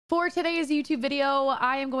For today's YouTube video,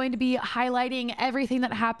 I am going to be highlighting everything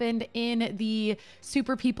that happened in the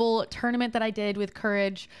Super People tournament that I did with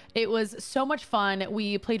Courage. It was so much fun.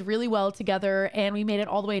 We played really well together and we made it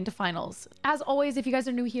all the way into finals. As always, if you guys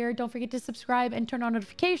are new here, don't forget to subscribe and turn on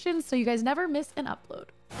notifications so you guys never miss an upload.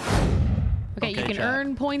 Okay, you can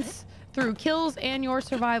earn points through kills and your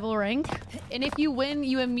survival rank. And if you win,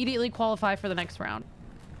 you immediately qualify for the next round.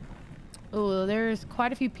 Oh, there's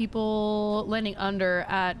quite a few people landing under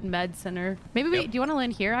at Med Center. Maybe do you want to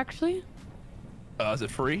land here actually? Is it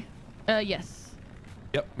free? Yes.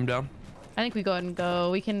 Yep, I'm down. I think we go ahead and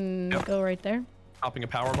go. We can go right there. Hopping a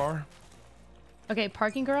power bar. Okay,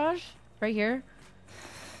 parking garage right here.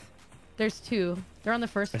 There's two. They're on the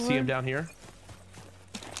first floor. I see him down here.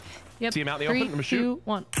 Yep. See him out in the open. I'm gonna shoot. 2,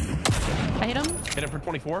 1. I hit him. Hit him for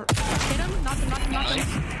 24. Hit him. Knock him. Knock him. Knock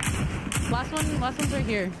him. Last one's right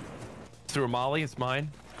here. Through a molly. It's mine.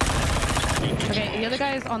 Okay, the other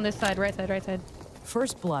guy is on this side. Right side.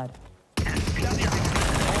 First blood.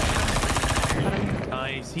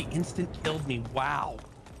 Nice. He instant killed me. Wow.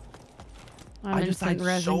 I just died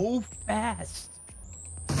so fast.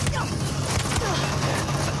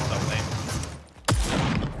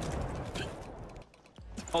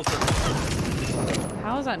 Also,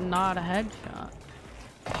 how is that not a headshot?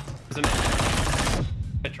 Isn't it?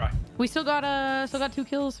 Good try. We still got 2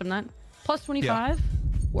 kills from that. Plus 25. Yeah.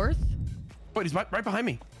 Worth. Wait, he's right behind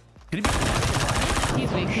me. Could he be?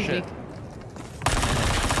 He's weak. He's weak.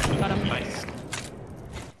 Got him. Nice.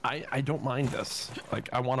 I don't mind this. Like,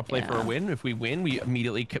 I want to play for a win. If we win, we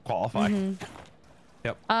immediately qualify.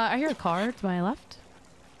 Yep. I hear a car to my left.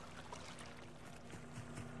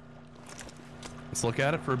 Let's look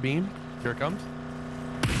at it for a beam. Here it comes.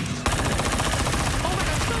 Oh my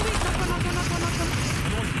god, so weak.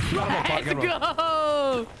 Knock him.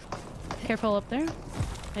 Let's go. Careful up there.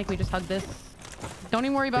 I think we just hug this. Don't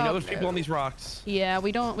even worry about. We know there's people on these rocks. Yeah,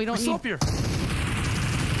 we don't need. Up here.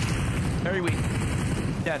 Very weak.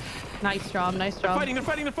 Dead. Nice job. Nice job. They're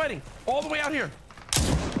fighting. All the way out here.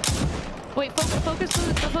 Wait, focus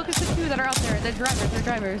the 2 that are out there. They're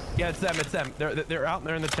drivers. Yeah, it's them. They're out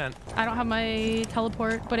there in the tent. I don't have my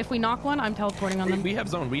teleport, but if we knock one, I'm teleporting on them. We have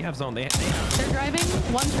zone. They're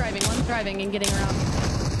driving. One's driving and getting around.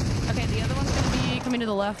 Okay, the other one's gonna be coming to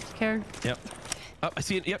the left. Care. Yep. Oh, I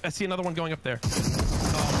see it. Yep, I see another one going up there.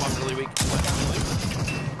 Oh, I'm really weak.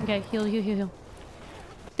 Okay, heal.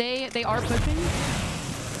 They are pushing.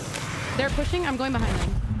 They're pushing. I'm going behind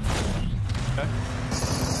them. Okay.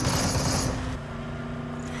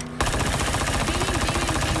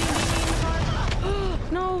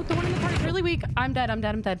 No, the one in the car is really weak. I'm dead.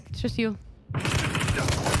 It's just you.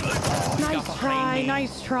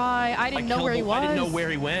 Nice try. I didn't know where he was. I didn't know where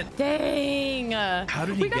he went. Dang. How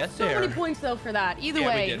did he get there? We got so many points though for that. Either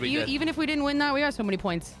way, we did. Even if we didn't win that, we got so many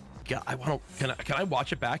points. Yeah, can I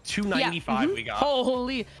watch it back? 295 we got.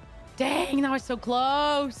 Holy. Dang, that was so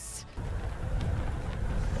close.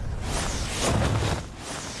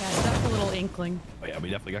 Yeah, that's a little inkling. Oh yeah, we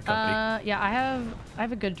definitely got company. Yeah, I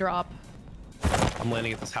have a good drop. I'm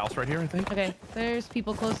landing at this house right here, I think. Okay, there's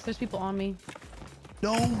people close. There's people on me.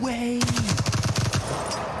 No way.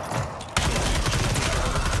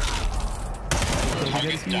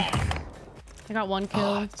 I got 1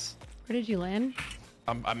 kill. Where did you land?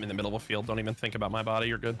 I'm in the middle of a field. Don't even think about my body.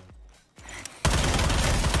 You're good.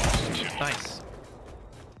 Nice.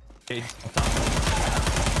 Okay,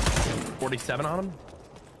 47 on him.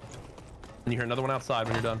 And you hear another one outside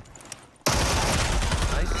when you're done.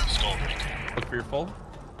 Nice. Look for your full.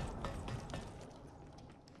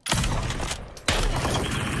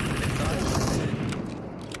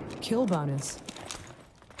 Kill bonus.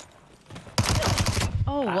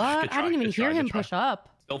 Oh, what? I didn't even hear him push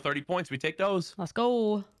up. Still 30 points. We take those. Let's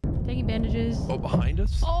go. Taking bandages. Oh, behind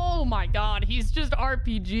us. Oh my god, he's just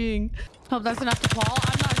RPGing. Hope that's enough to qual.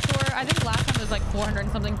 I'm not sure. I think last time it was like 400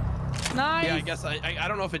 and something. Nice. Yeah, I guess I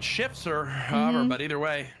don't know if it shifts or however, but either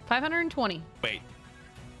way. 520. Wait,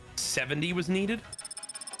 70 was needed?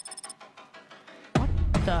 What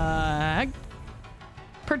the heck?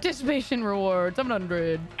 Participation reward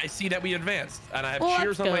 700. I see that we advanced and I have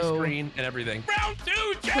cheers on my screen and everything. Round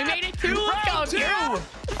 2, chat! We made it 2. Let's go, 2.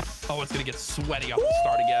 Oh, it's gonna get sweaty off the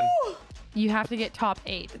start again. You have to get top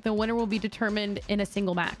 8. The winner will be determined in a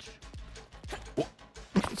single match.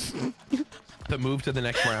 To move to the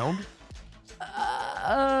next round?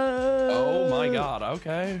 Oh my god,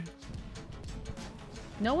 okay.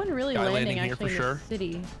 No one really landing actually in the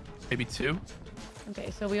city. Maybe 2.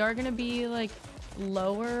 Okay, so we are gonna be like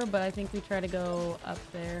lower, but I think we try to go up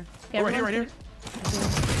there. Okay, right here.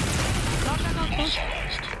 Knock.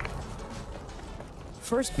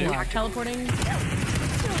 First blood. Teleporting.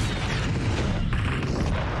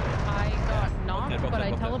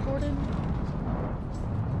 teleported.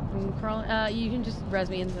 I'm crawling. You can just res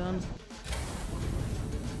me in zone.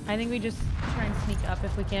 I think we just try and sneak up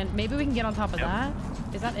if we can. Maybe we can get on top of that.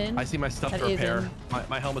 Is that in? I see my stuff That to is repair. in.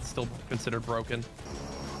 My helmet's still considered broken.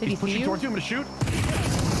 Did he He's see pushing you? towards you. I'm gonna shoot.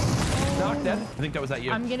 Knock dead. I think that was at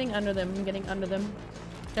you. I'm getting under them. I'm getting under them.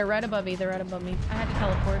 They're right above me. They're right above me. I had to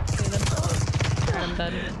teleport to them. Alright, I'm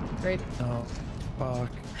dead. Great. Oh, fuck.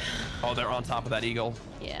 Oh, they're on top of that eagle.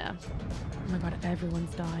 Yeah. Oh my god,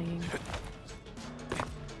 everyone's dying.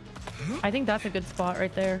 I think that's a good spot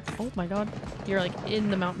right there. Oh my god. You're like in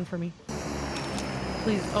the mountain for me.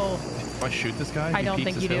 Please. Oh. Do I shoot this guy? I don't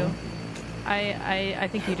think you do. I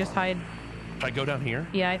think you just hide. Should I go down here?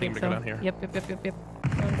 Yeah, I think I'm so. gonna go down here. Yep.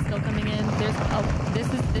 One's still coming in. There's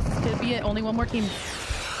this could be it. Only one more team.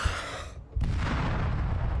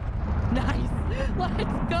 Nice. Let's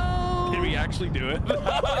go. Did we actually do it?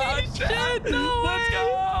 Holy shit, no Let's way.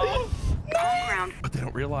 go. But they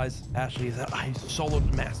don't realize, Ashley, is that I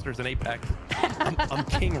soloed Masters in Apex. I'm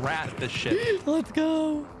King Rat at this shit. Let's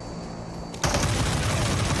go.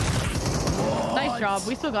 Nice job.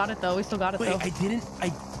 We still got it though. Wait,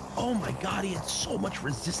 oh my god, he had so much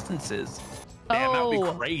resistances. Man, that would be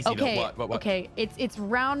crazy. Okay. Though. What? Okay. It's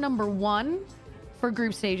round number 1 for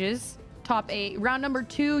group stages. Top 8. Round number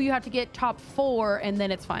 2, you have to get top 4, and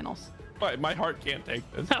then it's finals. My heart can't take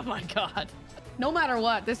this. Oh my god. No matter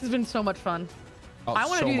what, this has been so much fun. Oh, I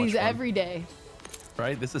want to so do much these fun. every day.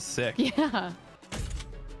 Right? This is sick. Yeah.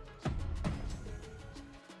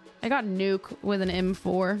 I got nuke with an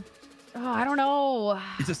M4. Oh, I don't know.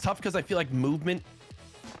 It's just tough because I feel like movement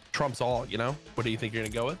trumps all, you know? What do you think you're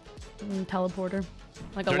gonna go with? Teleporter.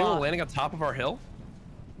 Like Is there a anyone lot. landing on top of our hill?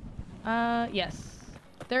 Yes.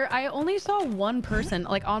 I only saw one person,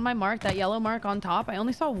 like on my mark, that yellow mark on top. I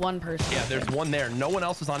only saw one person. Yeah, there's one there. No one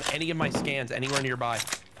else is on any of my scans anywhere nearby.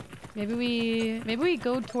 Maybe we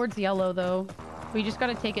go towards yellow though. We just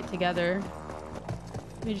gotta take it together.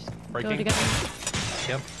 We just go Breaking. together.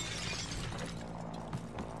 Yep.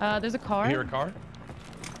 There's a car. You hear a car?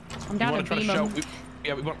 I'm down to beam them.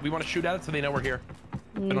 We want to shoot at it so they know we're here.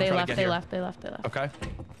 They left. Okay.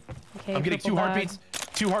 Okay. I'm getting purple 2 bag. heartbeats.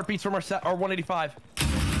 2 heartbeats from our 185.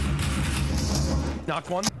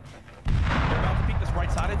 Knocked one. They're about to peek this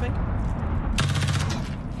right side, I think.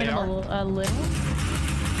 Hit him a little.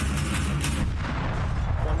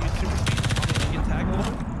 One used super speed. I'm gonna get tagged a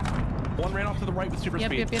little. One ran off to the right with super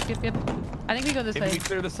speed. Yep. I think we go this Maybe way. we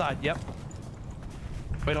clear this side. Yep.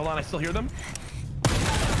 Wait, hold on. I still hear them.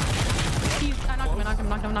 I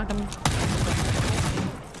knocked him.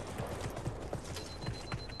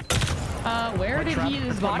 Where did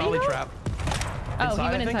his body go? Trap. Oh,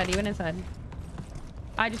 Inside, he went inside.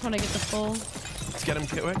 I just want to get the full. Let's get him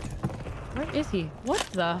quick. Where is he? What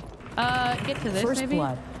the? Get to this First maybe.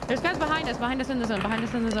 blood. There's guys behind us in the zone.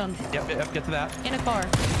 Yep, get to that. In a car.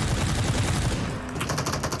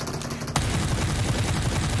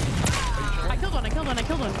 I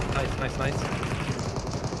killed one. Nice.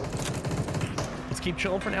 Let's keep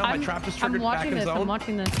chilling for now. My trap is triggered back in zone. I'm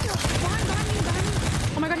watching this. Behind me.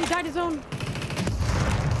 Oh my god, he died his own.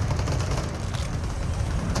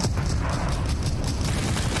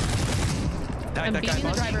 I'm beating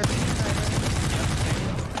the driver.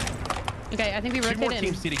 Okay, I think we rotate 2 more in.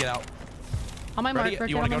 teams need to get out. On my mark. Ready? Rotate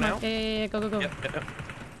You wanna on my go mark. now? Yeah. Go. Yep.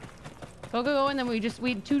 Go, and then we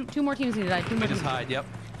two more teams need to die. Two more We teams. just hide. Yep.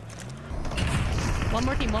 One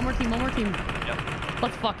more team. Yep.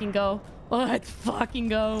 Let's fucking go. Oh,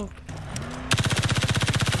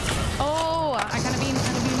 I kind of beam.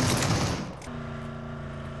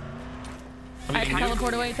 I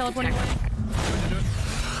teleport away. Oh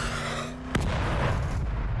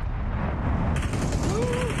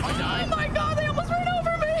my god, they almost ran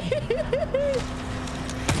over me.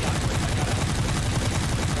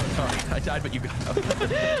 Sorry, I died, but you got up.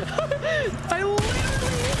 I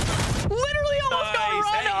literally almost got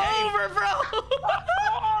run over, bro.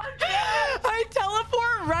 I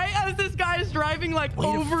teleport right as this guy is driving like Way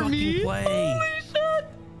to over me. fucking play. Holy shit.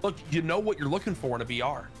 Look, you know what you're looking for in a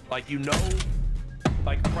VR. Like, you know,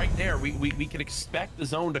 like right there, we can expect the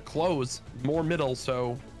zone to close more middle.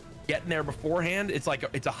 So getting there beforehand, it's like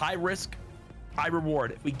it's a high risk, high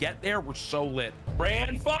reward. If we get there, we're so lit.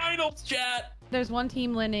 Grand finals, chat. There's one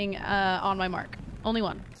team landing on my mark. Only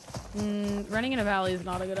one. Running in a valley is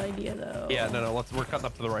not a good idea though. Yeah, no, we're cutting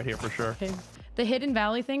up to the right here for sure. Okay. The hidden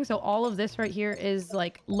valley thing, so all of this right here is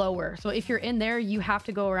like lower. So if you're in there, you have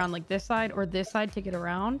to go around like this side or this side to get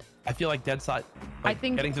around. I feel like dead side. I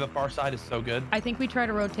think getting to the far side is so good. I think we try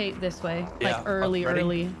to rotate this way, Yeah. like early.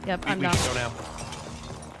 Yep, I'm we down. can go now.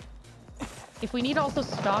 If we need to also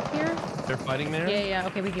stop here. They're fighting there. Yeah.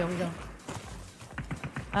 Okay, we go.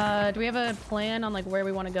 Do we have a plan on like where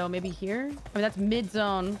we want to go? Maybe here? I mean, that's mid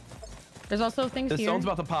zone. There's also things This here. zone's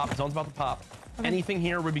about to pop. Zone's about to pop. Okay. Anything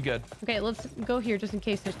here would be good. Okay, let's go here just in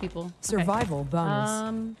case there's people. Okay. Survival bonus.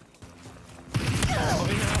 I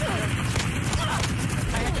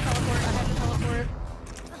have to teleport.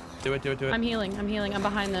 Do it, do it, do it. I'm healing. I'm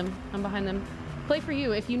behind them. Play for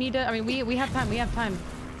you if you need to. I mean, we have time.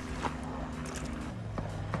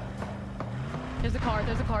 There's a car.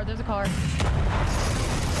 Let's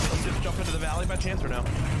just jump into the valley by chance or no?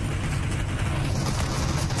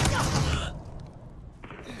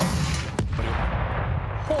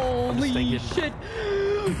 Holy shit.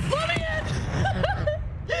 Let me in.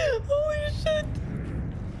 Holy shit.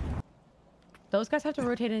 Those guys have to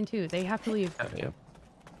rotate in too. They have to leave. Yeah.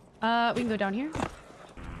 We can go down here.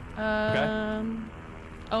 Okay.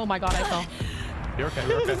 Oh my god, I fell. You're okay.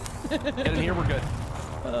 You're okay. Get in here. We're good.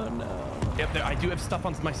 Oh no. Yep. I do have stuff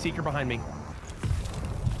on my seeker behind me.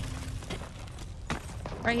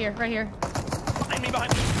 Right here. Behind me.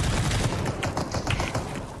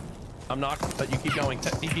 I'm knocked, but you keep going.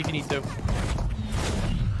 TP if you need to.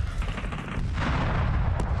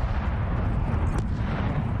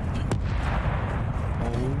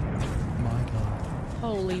 Oh my god.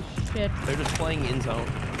 Holy shit. They're just playing in zone.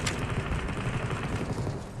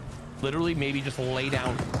 Literally, maybe just lay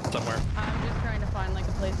down somewhere. I'm just trying to find like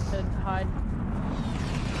a place to hide.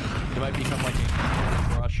 It might become like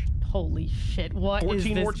a rush. Holy shit. What is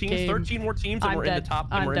 14 this more teams, game? 13 more teams, and we're in the top,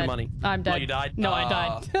 and we're in the money. I'm dead. Oh, you died? No, I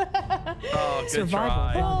died. Oh, good Survival.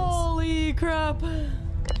 try. Holy crap.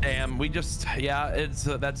 Damn, we just, yeah, it's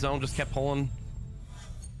that zone just kept pulling.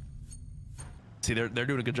 See, they're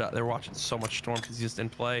doing a good job. They're watching so much Storm because he just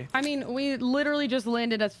didn't play. I mean, we literally just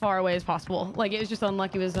landed as far away as possible. Like, it was just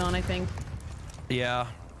unlucky with zone, I think. Yeah.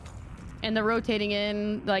 And the rotating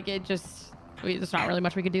in, like, there's not really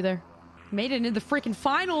much we could do there. Made it into the freaking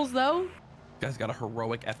finals, though. Guy's got a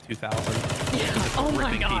heroic F2000. Yeah. Oh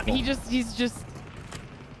my god. People. He's just.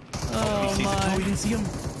 Oh my. Oh, we didn't see him.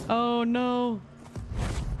 Oh no.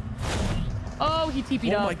 Oh, he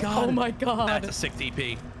TP'd up. Oh my god. Oh my god. That's a sick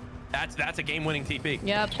TP. That's a game-winning TP.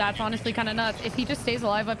 Yep, that's honestly kind of nuts. If he just stays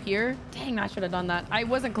alive up here, dang, I should have done that. I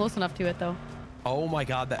wasn't close enough to it though. Oh my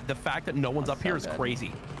god, the fact that no one's up here is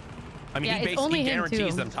crazy. I mean, Yeah, he it's only basically him,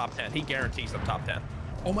 guarantees too. them top 10. He guarantees them top 10.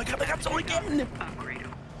 Oh my god, they got someone again.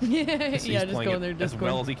 Yeah, He's just playing go it there, as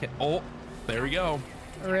well as he can. Oh, there we go.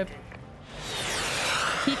 Rip.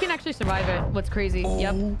 He can actually survive it. What's crazy?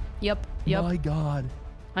 Oh, Yep. my god.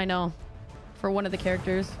 I know. For one of the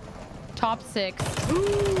characters. Top 6.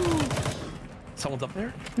 Ooh. Someone's up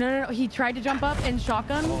there? No. He tried to jump up and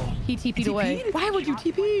shotgun. Oh. He TP'd He away. TP'd? Why would you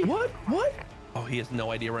TP? What? Oh, he has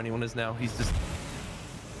no idea where anyone is now. He's just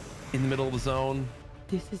in the middle of the zone.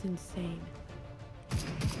 This is insane.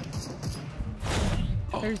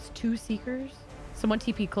 Oh. There's 2 seekers. Someone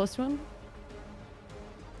TP close to him.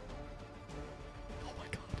 Oh my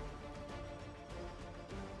god.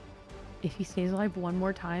 If he stays alive one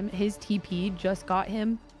more time, his TP just got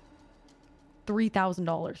him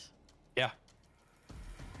 $3,000. Yeah.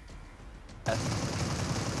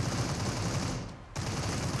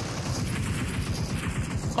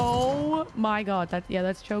 Oh my god.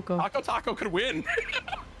 That's Choco. Taco could win.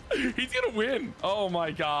 He's gonna win. Oh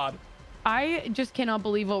my god. I just cannot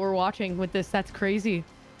believe what we're watching with this. That's crazy.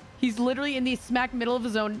 He's literally in the smack middle of the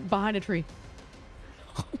zone behind a tree.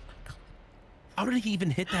 Oh my god. How did he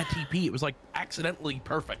even hit that TP? It was like accidentally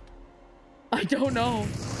perfect. I don't know.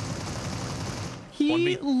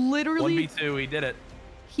 He literally 1v2, he did it.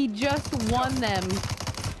 He just won them.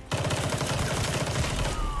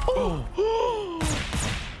 Oh.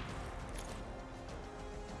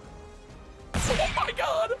 Oh my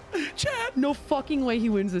god! Chad! No fucking way he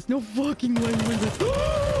wins this. No fucking way he wins this.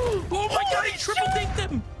 Oh my god, he triple dinked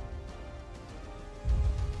him!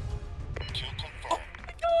 Oh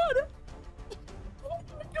my god! Oh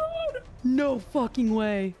my god! No fucking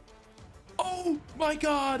way. Oh my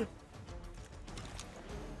god!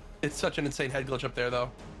 It's such an insane head glitch up there,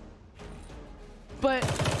 though. But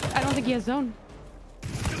I don't think he has zone.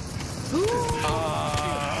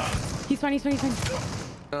 He's fine.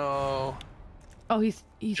 No. Oh, he's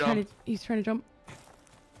trying to jump.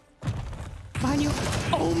 Behind you.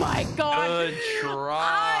 Oh my god. Good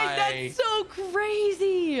try. That's so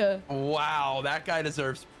crazy. Wow, that guy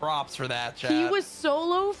deserves props for that, Chad. He was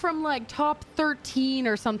solo from like top 13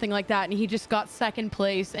 or something like that, and he just got 2nd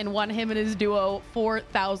place and won him and his duo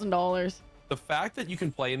 $4,000. The fact that you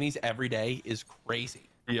can play in these every day is crazy.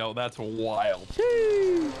 Yo, that's wild.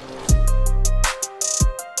 Woo.